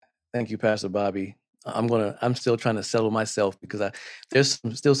Thank you, Pastor Bobby. I'm still trying to settle myself because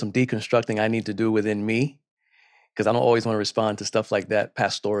still some deconstructing I need to do within me because I don't always want to respond to stuff like that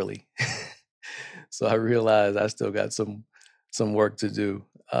pastorally. So I realize I still got some work to do.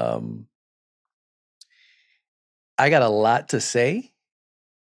 I got a lot to say,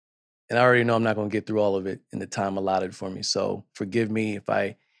 and I already know I'm not going to get through all of it in the time allotted for me. So forgive me if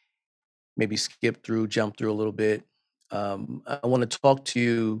I maybe jump through a little bit. I want to talk to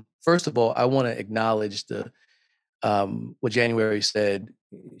you. First of all, I want to acknowledge what January said.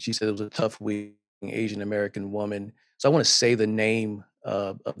 She said it was a tough week, Asian American woman. So I want to say the name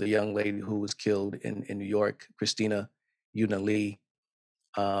of the young lady who was killed in New York, Christina Yuna Lee.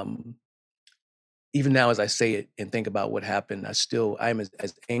 Even now, as I say it and think about what happened, I'm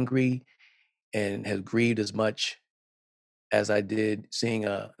as angry and have grieved as much as I did seeing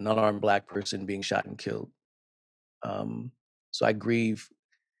an unarmed Black person being shot and killed. So I grieve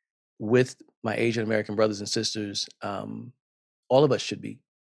with my Asian American brothers and sisters. All of us should be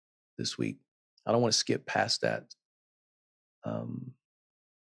this week. I don't want to skip past that.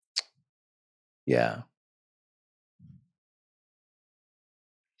 Yeah.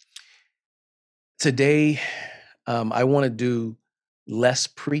 Today, I want to do less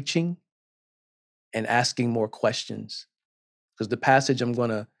preaching and asking more questions because the passage I'm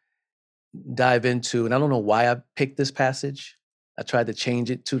going to dive into, and I don't know why I picked this passage. I tried to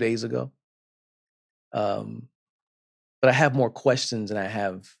change it 2 days ago. But I have more questions than I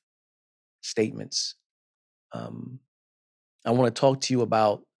have statements. I want to talk to you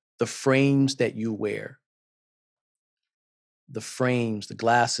about the frames that you wear, the frames, the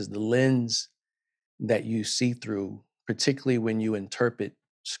glasses, the lens that you see through, particularly when you interpret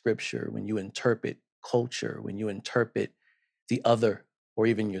scripture, when you interpret culture, when you interpret the other or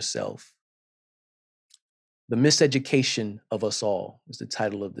even yourself. The Miseducation of Us All is the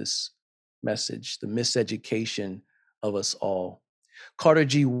title of this message. The Miseducation of Us All. Carter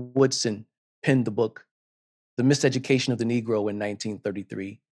G. Woodson penned the book, The Miseducation of the Negro, in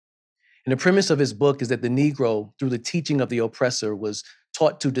 1933. And the premise of his book is that the Negro, through the teaching of the oppressor, was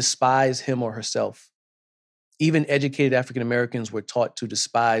taught to despise him or herself. Even educated African Americans were taught to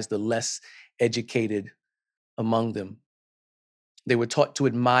despise the less educated among them. They were taught to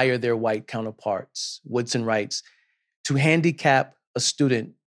admire their white counterparts. Woodson writes, to handicap a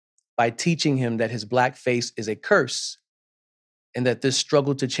student by teaching him that his Black face is a curse and that this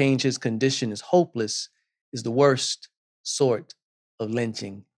struggle to change his condition is hopeless is the worst sort of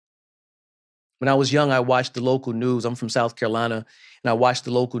lynching. When I was young, I watched the local news. I'm from South Carolina, and I watched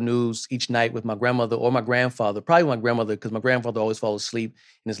the local news each night with my grandmother or my grandfather, probably my grandmother, because my grandfather always fell asleep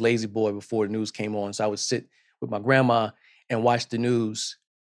in his lazy boy before the news came on. So I would sit with my grandma and watch the news.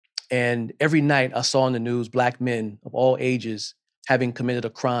 And every night I saw in the news Black men of all ages having committed a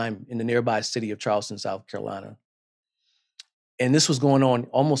crime in the nearby city of Charleston, South Carolina. And this was going on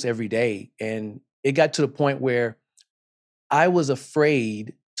almost every day. And it got to the point where I was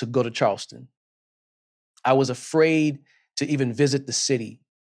afraid to go to Charleston. I was afraid to even visit the city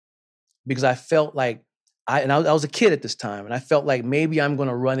because I felt like I was a kid at this time, and I felt like maybe I'm going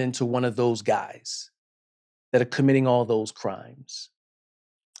to run into one of those guys that are committing all those crimes.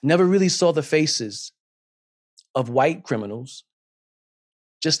 Never really saw the faces of white criminals,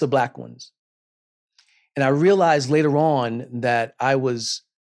 just the Black ones. And I realized later on that I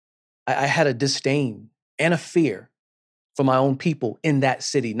had a disdain and a fear for my own people in that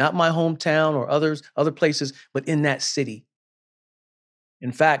city, not my hometown or other places, but in that city.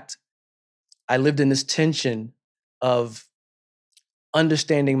 In fact, I lived in this tension of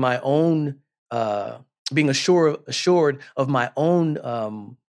understanding my own, being assured of my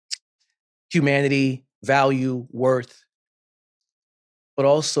own humanity, value, worth, but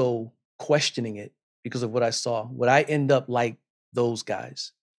also questioning it because of what I saw. Would I end up like those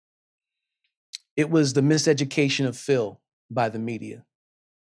guys? It was the miseducation of Phil by the media.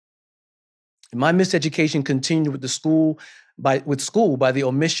 And my miseducation continued with school by the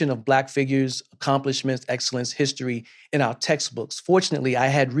omission of Black figures, accomplishments, excellence, history in our textbooks. Fortunately, I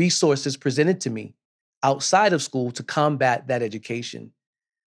had resources presented to me outside of school to combat that education.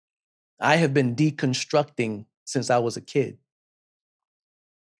 I have been deconstructing since I was a kid.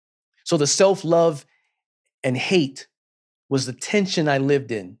 So the self-love and hate was the tension I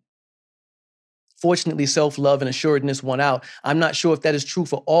lived in. Fortunately, self-love and assuredness won out. I'm not sure if that is true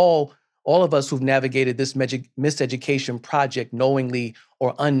for all of us who've navigated this miseducation project knowingly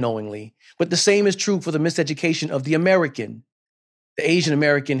or unknowingly. But the same is true for the miseducation of the American, the Asian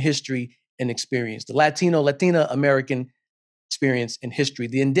American history and experience, the Latina American experience and history,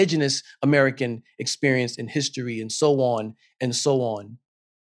 the indigenous American experience and history, and so on and so on.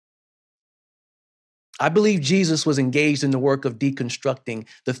 I believe Jesus was engaged in the work of deconstructing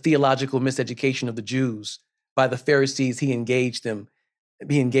the theological miseducation of the Jews by the Pharisees he engaged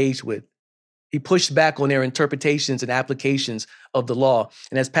with. He pushed back on their interpretations and applications of the law.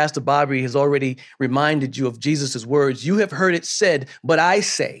 And as Pastor Bobby has already reminded you of Jesus' words, you have heard it said, but I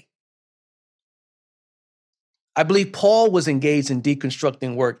say. I believe Paul was engaged in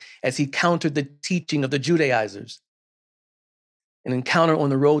deconstructing work as he countered the teaching of the Judaizers. An encounter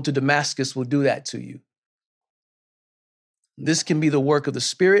on the road to Damascus will do that to you. This can be the work of the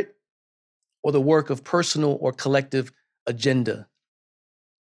Spirit or the work of personal or collective agenda.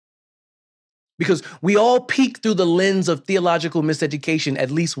 Because we all peek through the lens of theological miseducation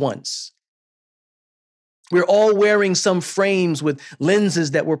at least once. We're all wearing some frames with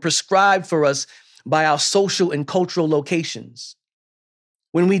lenses that were prescribed for us by our social and cultural locations.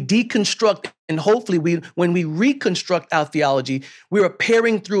 When we deconstruct and hopefully when we reconstruct our theology, we are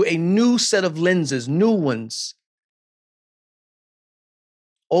peering through a new set of lenses, new ones,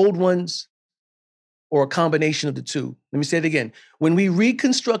 old ones, or a combination of the two. Let me say it again. When we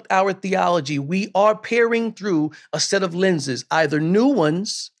reconstruct our theology, we are peering through a set of lenses, either new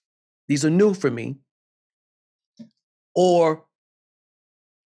ones, these are new for me, or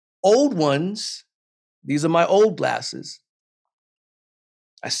old ones, these are my old glasses.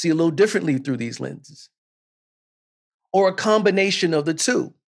 I see a little differently through these lenses, or a combination of the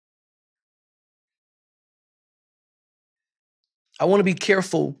two. I want to be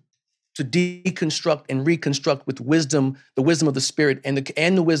careful to deconstruct and reconstruct with wisdom, the wisdom of the Spirit and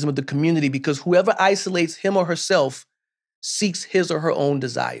the wisdom of the community, because whoever isolates him or herself seeks his or her own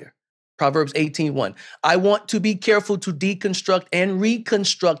desire. Proverbs 18:1. I want to be careful to deconstruct and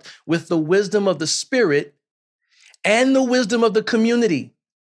reconstruct with the wisdom of the Spirit and the wisdom of the community,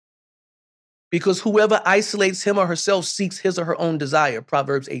 because whoever isolates him or herself seeks his or her own desire.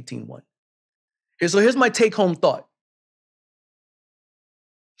 Proverbs 18:1. So here's my take-home thought.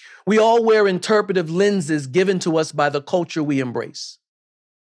 We all wear interpretive lenses given to us by the culture we embrace.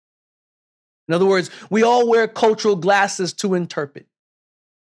 In other words, we all wear cultural glasses to interpret.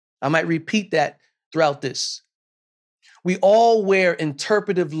 I might repeat that throughout this. We all wear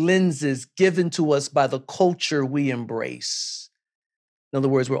interpretive lenses given to us by the culture we embrace. In other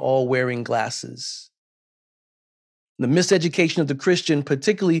words, we're all wearing glasses. The miseducation of the Christian,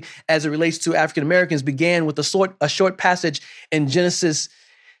 particularly as it relates to African Americans, began with a short passage in Genesis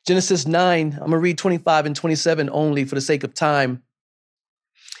 9. I'm going to read 25 and 27 only for the sake of time.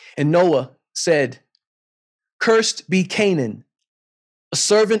 And Noah said, "Cursed be Canaan, a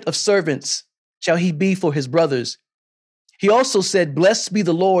servant of servants shall he be for his brothers." He also said, "Blessed be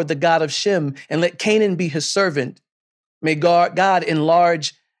the Lord, the God of Shem, and let Canaan be his servant. May God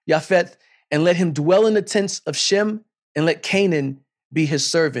enlarge Japheth, and let him dwell in the tents of Shem, and let Canaan be his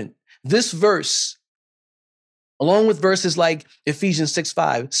servant." This verse, along with verses like Ephesians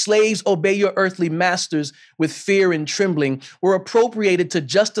 6:5, slaves obey your earthly masters with fear and trembling, were appropriated to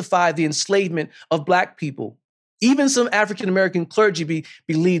justify the enslavement of Black people. Even some African-American clergy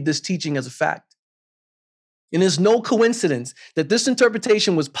believed this teaching as a fact. And it's no coincidence that this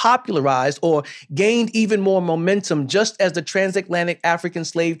interpretation was popularized or gained even more momentum just as the transatlantic African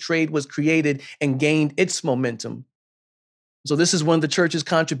slave trade was created and gained its momentum. So this is one of the church's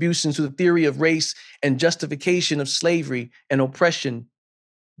contributions to the theory of race and justification of slavery and oppression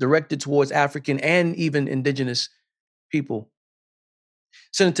directed towards African and even indigenous people.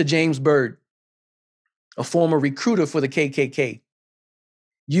 Senator James Byrd, a former recruiter for the KKK,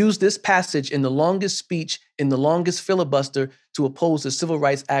 used this passage in the longest speech in the longest filibuster to oppose the Civil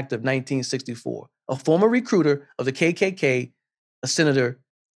Rights Act of 1964. A former recruiter of the KKK, a senator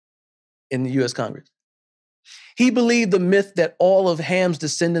in the U.S. Congress. He believed the myth that all of Ham's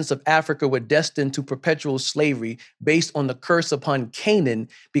descendants of Africa were destined to perpetual slavery based on the curse upon Canaan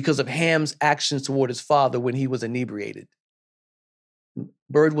because of Ham's actions toward his father when he was inebriated.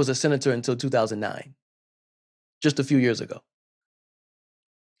 Byrd was a senator until 2009, just a few years ago.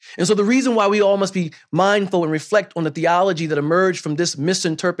 And so the reason why we all must be mindful and reflect on the theology that emerged from this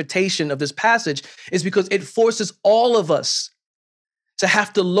misinterpretation of this passage is because it forces all of us to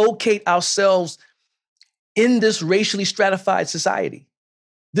have to locate ourselves in this racially stratified society.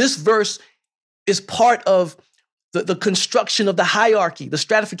 This verse is part of the construction of the hierarchy, the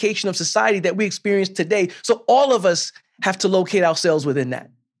stratification of society that we experience today. So all of us have to locate ourselves within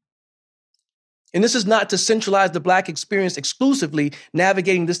that. And this is not to centralize the Black experience exclusively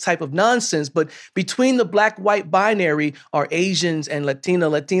navigating this type of nonsense, but between the Black-white binary are Asians and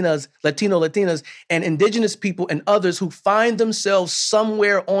Latinas, and indigenous people and others who find themselves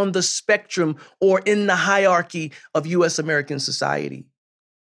somewhere on the spectrum or in the hierarchy of U.S. American society.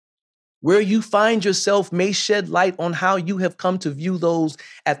 Where you find yourself may shed light on how you have come to view those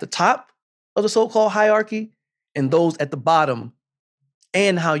at the top of the so-called hierarchy and those at the bottom,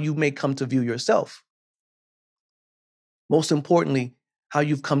 and how you may come to view yourself. Most importantly, how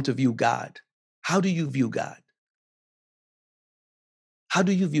you've come to view God. How do you view God? How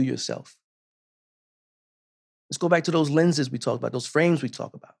do you view yourself? Let's go back to those lenses we talked about, those frames we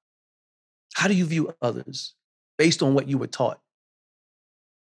talk about. How do you view others based on what you were taught?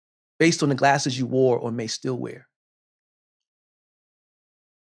 Based on the glasses you wore or may still wear?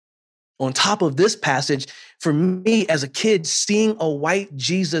 On top of this passage, for me as a kid, seeing a white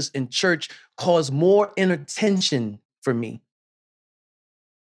Jesus in church caused more inattention for me.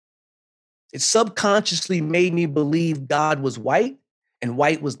 It subconsciously made me believe God was white and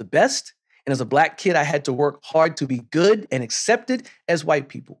white was the best. And as a Black kid, I had to work hard to be good and accepted as white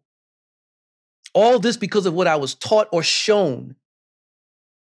people. All this because of what I was taught or shown,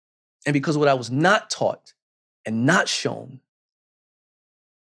 and because of what I was not taught and not shown.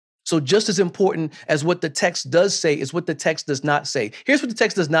 So just as important as what the text does say is what the text does not say. Here's what the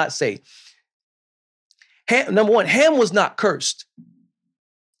text does not say. Number one, Ham was not cursed.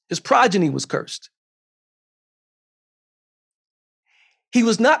 His progeny was cursed. He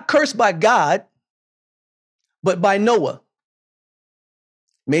was not cursed by God, but by Noah.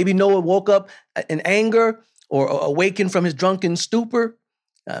 Maybe Noah woke up in anger or awakened from his drunken stupor,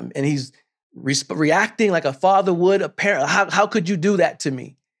 and he's reacting like a father would a parent. How could you do that to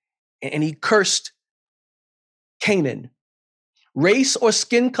me? And he cursed Canaan. Race or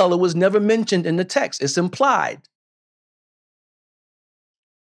skin color was never mentioned in the text. It's implied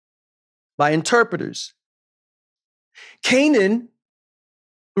by interpreters. Canaan,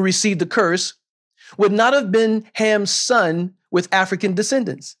 who received the curse, would not have been Ham's son with African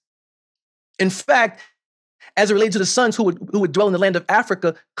descendants. In fact, as it related to the sons who would dwell in the land of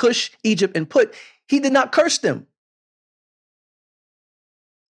Africa, Cush, Egypt, and Put, he did not curse them.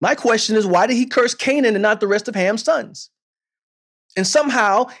 My question is, why did he curse Canaan and not the rest of Ham's sons? And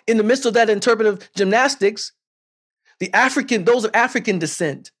somehow, in the midst of that interpretive gymnastics, those of African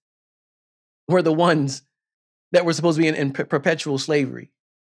descent were the ones that were supposed to be in perpetual slavery.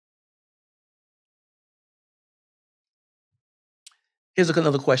 Here's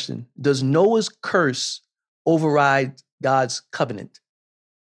another question. Does Noah's curse override God's covenant?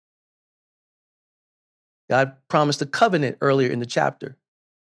 God promised a covenant earlier in the chapter.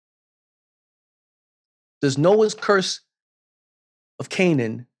 Does Noah's curse of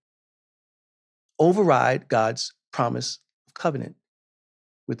Canaan override God's promise of covenant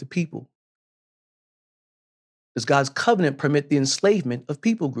with the people? Does God's covenant permit the enslavement of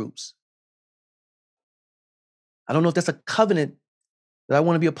people groups? I don't know if that's a covenant that I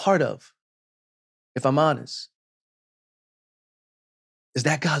want to be a part of, if I'm honest. Is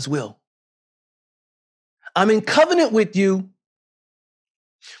that God's will? I'm in covenant with you,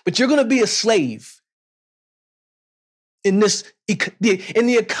 but you're going to be a slave. In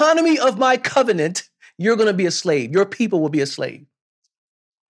the economy of my covenant, you're going to be a slave. Your people will be a slave.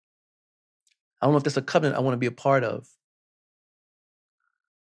 I don't know if that's a covenant I want to be a part of.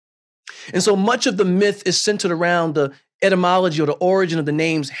 And so much of the myth is centered around the etymology or the origin of the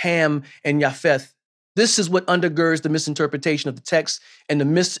names Ham and Japheth. This is what undergirds the misinterpretation of the text and the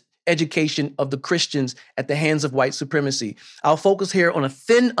miseducation of the Christians at the hands of white supremacy. I'll focus here on a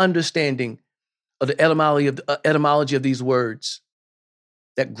thin understanding of the etymology of these words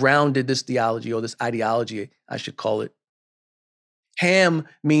that grounded this theology, or this ideology, I should call it. Ham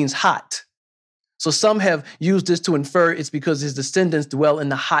means hot. So some have used this to infer it's because his descendants dwell in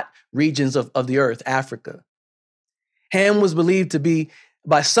the hot regions of the earth, Africa. Ham was believed to be,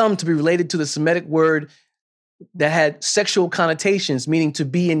 by some, to be related to the Semitic word that had sexual connotations, meaning to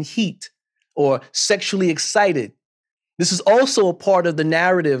be in heat or sexually excited. This is also a part of the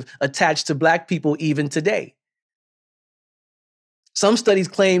narrative attached to Black people even today. Some studies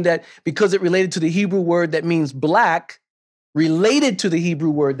claim that because it related to the Hebrew word that means black, related to the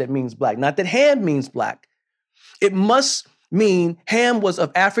Hebrew word that means black, not that Ham means black, it must mean Ham was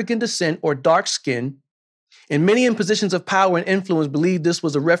of African descent or dark skin, and many in positions of power and influence believed this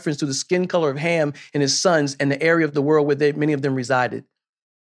was a reference to the skin color of Ham and his sons and the area of the world where many of them resided,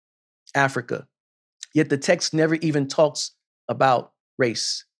 Africa. Yet the text never even talks about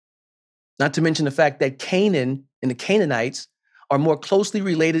race. Not to mention the fact that Canaan and the Canaanites are more closely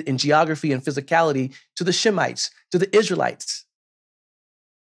related in geography and physicality to the Shemites, to the Israelites.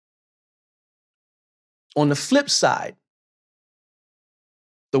 On the flip side,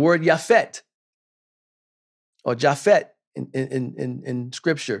 the word Japhet or Japhet in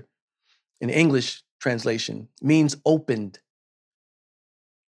scripture, in English translation, means opened.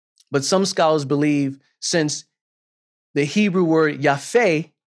 But some scholars believe since the Hebrew word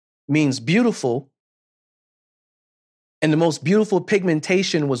Yafeh means beautiful, and the most beautiful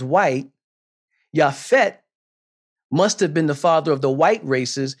pigmentation was white, Yafet must have been the father of the white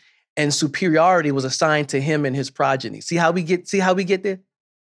races, and superiority was assigned to him and his progeny. See how we get there?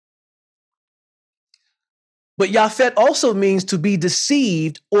 But Yafet also means to be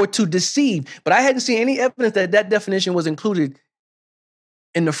deceived or to deceive. But I hadn't seen any evidence that that definition was included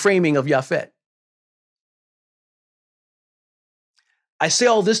in the framing of Yafet. I say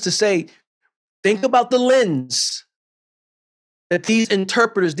all this to say, think about the lens that these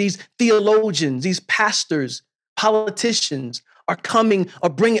interpreters, these theologians, these pastors, politicians are coming,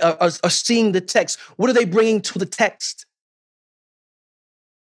 are seeing the text. What are they bringing to the text?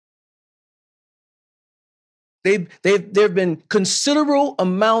 There have been considerable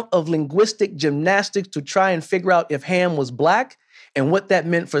amount of linguistic gymnastics to try and figure out if Ham was black and what that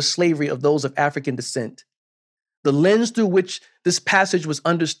meant for slavery of those of African descent. The lens through which this passage was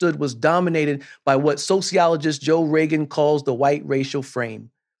understood was dominated by what sociologist Joe Reagan calls the white racial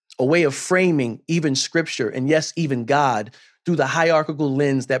frame, a way of framing even scripture, and yes, even God, through the hierarchical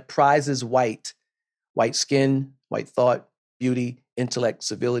lens that prizes white skin, white thought, beauty, intellect,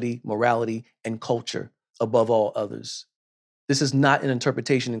 civility, morality, and culture above all others. This is not an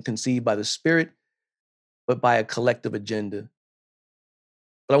interpretation conceived by the Spirit, but by a collective agenda.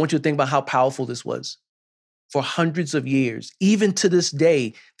 But I want you to think about how powerful this was. For hundreds of years, even to this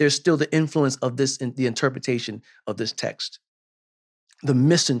day, there's still the influence of this in the interpretation of this text, the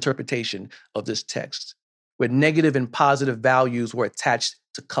misinterpretation of this text, where negative and positive values were attached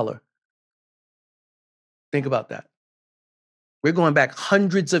to color. Think about that. We're going back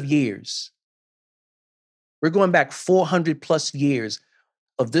hundreds of years. We're going back 400 plus years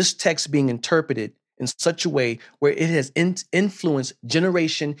of this text being interpreted in such a way where it has influenced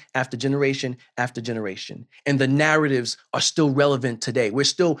generation after generation after generation. And the narratives are still relevant today. We're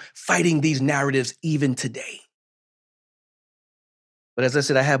still fighting these narratives even today. But as I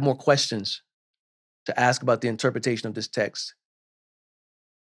said, I have more questions to ask about the interpretation of this text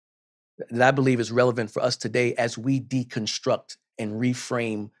that I believe is relevant for us today as we deconstruct and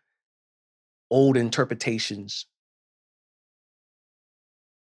reframe old interpretations.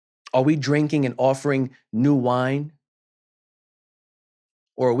 Are we drinking and offering new wine?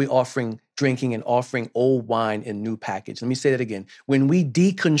 Or are we drinking and offering old wine in new package? Let me say that again. When we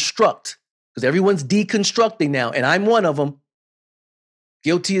deconstruct, because everyone's deconstructing now, and I'm one of them,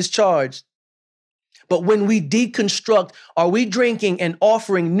 guilty as charged. But when we deconstruct, are we drinking and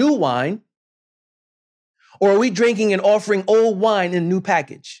offering new wine? Or are we drinking and offering old wine in a new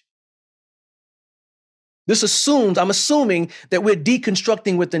package? I'm assuming that we're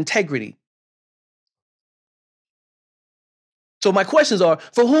deconstructing with integrity. So my questions are,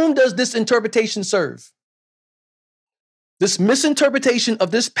 for whom does this interpretation serve? This misinterpretation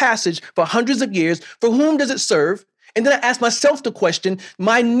of this passage for hundreds of years, for whom does it serve? And then I ask myself the question,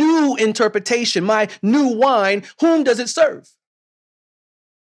 my new interpretation, my new wine, whom does it serve?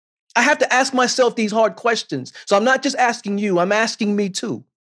 I have to ask myself these hard questions. So I'm not just asking you, I'm asking me too.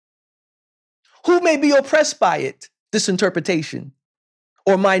 Who may be oppressed by it, this interpretation,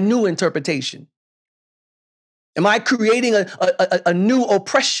 or my new interpretation? Am I creating a new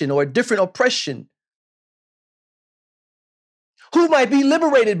oppression or a different oppression? Who might be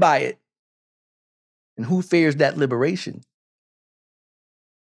liberated by it? And who fears that liberation?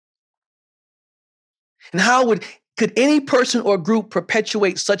 And could any person or group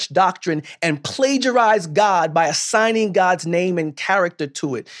perpetuate such doctrine and plagiarize God by assigning God's name and character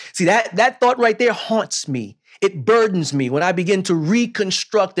to it? See, that thought right there haunts me. It burdens me when I begin to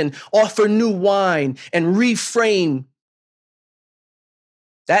reconstruct and offer new wine and reframe.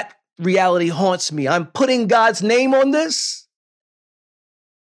 That reality haunts me. I'm putting God's name on this.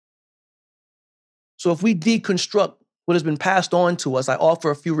 So if we deconstruct what has been passed on to us, I offer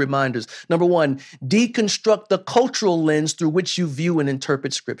a few reminders. Number one, deconstruct the cultural lens through which you view and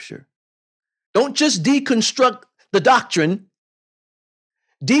interpret Scripture. Don't just deconstruct the doctrine.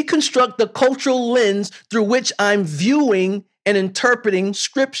 Deconstruct the cultural lens through which I'm viewing and interpreting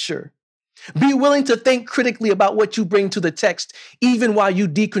Scripture. Be willing to think critically about what you bring to the text, even while you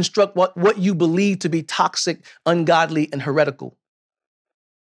deconstruct what you believe to be toxic, ungodly, and heretical.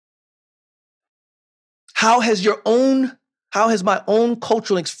 How has my own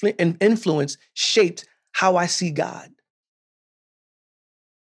cultural influence shaped how I see God?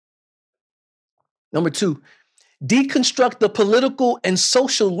 Number two, deconstruct the political and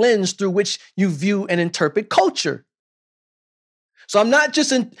social lens through which you view and interpret culture. So I'm not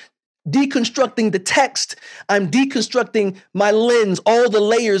just deconstructing the text, I'm deconstructing my lens, all the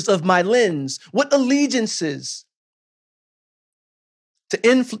layers of my lens. What allegiances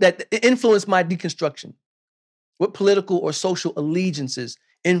that influence my deconstruction? What political or social allegiances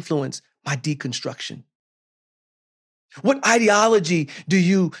influence my deconstruction? What ideology do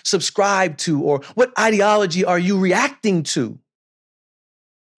you subscribe to, or what ideology are you reacting to?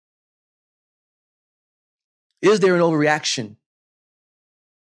 Is there an overreaction?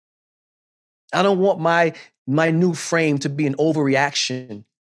 I don't want my new frame to be an overreaction.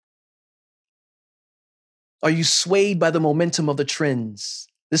 Are you swayed by the momentum of the trends?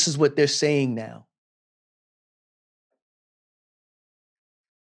 This is what they're saying now.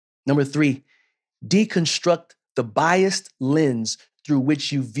 Number 3, deconstruct the biased lens through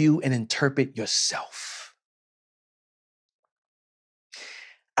which you view and interpret yourself.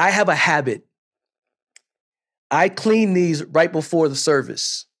 I have a habit. I clean these right before the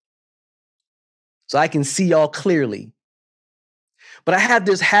service so I can see y'all clearly. But I have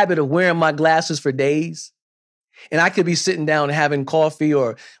this habit of wearing my glasses for days. And I could be sitting down and having coffee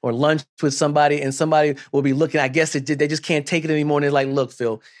or lunch with somebody, and somebody will be looking. I guess they just can't take it anymore. And they're like, "Look,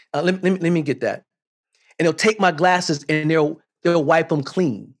 Phil, let me get that." And they'll take my glasses and they'll wipe them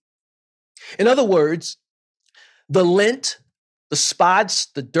clean. In other words, the lint, the spots,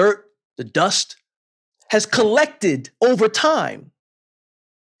 the dirt, the dust has collected over time.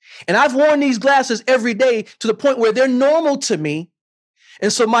 And I've worn these glasses every day to the point where they're normal to me.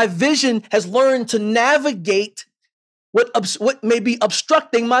 And so my vision has learned to navigate what may be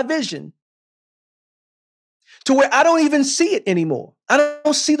obstructing my vision, to where I don't even see it anymore. I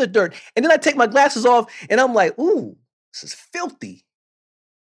don't see the dirt. And then I take my glasses off and I'm like, ooh, this is filthy.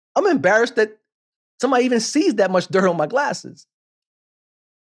 I'm embarrassed that somebody even sees that much dirt on my glasses.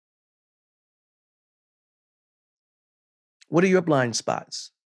 What are your blind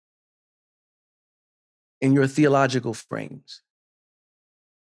spots in your theological frames?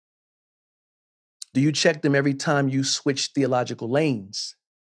 Do you check them every time you switch theological lanes?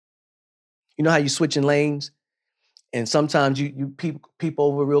 You know how you switch in lanes? And sometimes you peep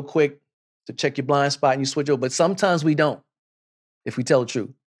over real quick to check your blind spot and you switch over, but sometimes we don't, if we tell the truth.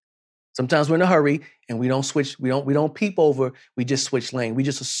 Sometimes we're in a hurry and we don't switch, we don't peep over, we just switch lane. We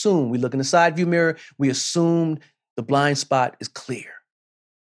just assume, we look in the side view mirror, we assume the blind spot is clear.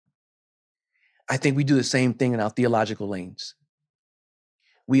 I think we do the same thing in our theological lanes.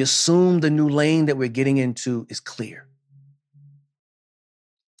 We assume the new lane that we're getting into is clear.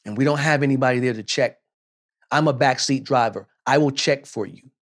 And we don't have anybody there to check. I'm a backseat driver. I will check for you.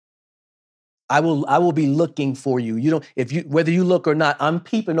 I will be looking for you. Whether you look or not, I'm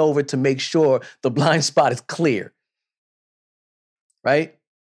peeping over to make sure the blind spot is clear. Right?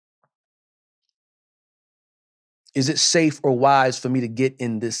 Is it safe or wise for me to get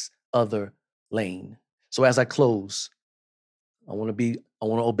in this other lane? So as I close, I want to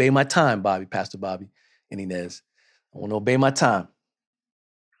obey my time, Pastor Bobby and Inez. I want to obey my time.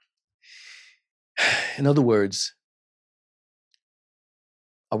 In other words,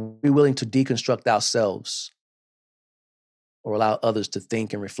 are we willing to deconstruct ourselves or allow others to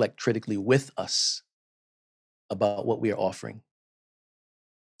think and reflect critically with us about what we are offering?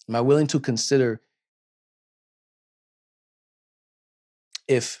 Am I willing to consider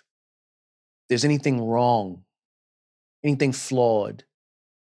if there's anything wrong, anything flawed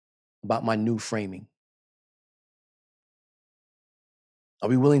about my new framing? Are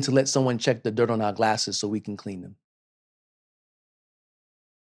we willing to let someone check the dirt on our glasses so we can clean them?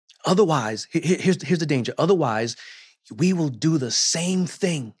 Otherwise, here's the danger. Otherwise, we will do the same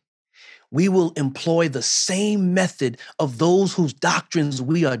thing. We will employ the same method of those whose doctrines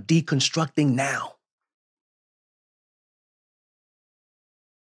we are deconstructing now.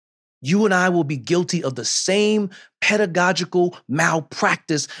 You and I will be guilty of the same pedagogical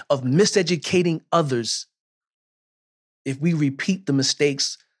malpractice of miseducating others if we repeat the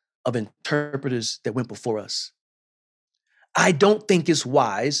mistakes of interpreters that went before us. I don't think it's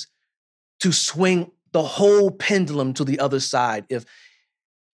wise to swing the whole pendulum to the other side.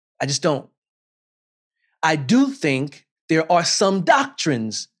 I just don't. I do think there are some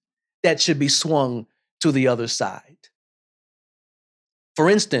doctrines that should be swung to the other side. For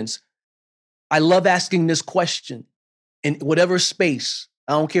instance, I love asking this question in whatever space.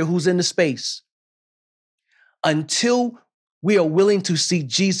 I don't care who's in the space. Until we are willing to see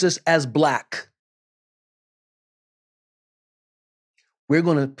Jesus as Black, we're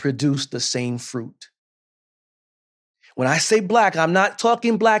going to produce the same fruit. When I say Black, I'm not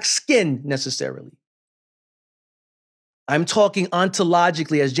talking Black skin necessarily. I'm talking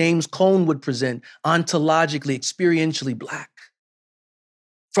ontologically, as James Cone would present, ontologically, experientially Black.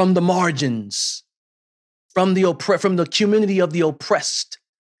 from the margins, from the community of the oppressed,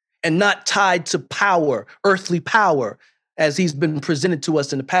 and not tied to power, earthly power, as he's been presented to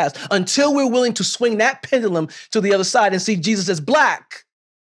us in the past, until we're willing to swing that pendulum to the other side and see Jesus as black.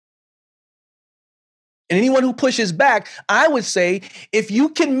 And anyone who pushes back, I would say, if you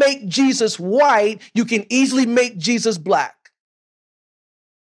can make Jesus white, you can easily make Jesus black.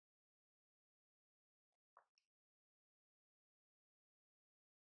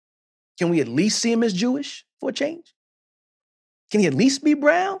 Can we at least see him as Jewish for a change? Can he at least be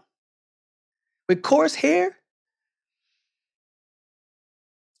brown with coarse hair?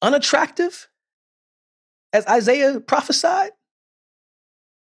 Unattractive, as Isaiah prophesied?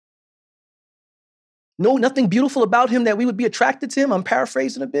 No, nothing beautiful about him that we would be attracted to him? I'm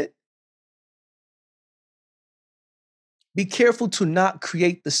paraphrasing a bit. Be careful to not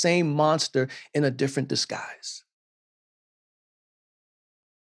create the same monster in a different disguise.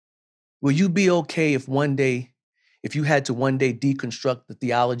 Will you be okay if you had to one day deconstruct the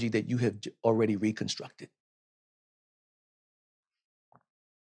theology that you have already reconstructed?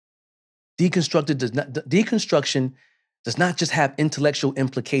 Deconstruction does not just have intellectual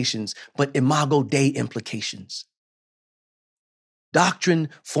implications, but imago Dei implications. Doctrine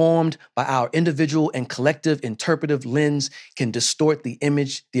formed by our individual and collective interpretive lens can distort the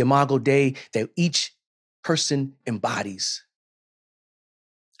image, the imago Dei, that each person embodies.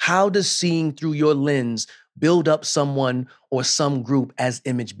 How does seeing through your lens build up someone or some group as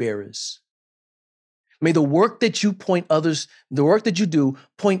image bearers? May the work that you do point others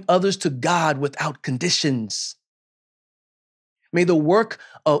to God without conditions. May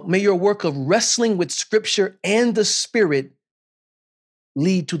your work of wrestling with Scripture and the Spirit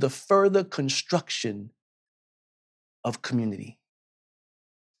lead to the further construction of community.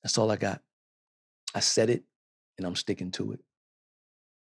 That's all I got. I said it, and I'm sticking to it.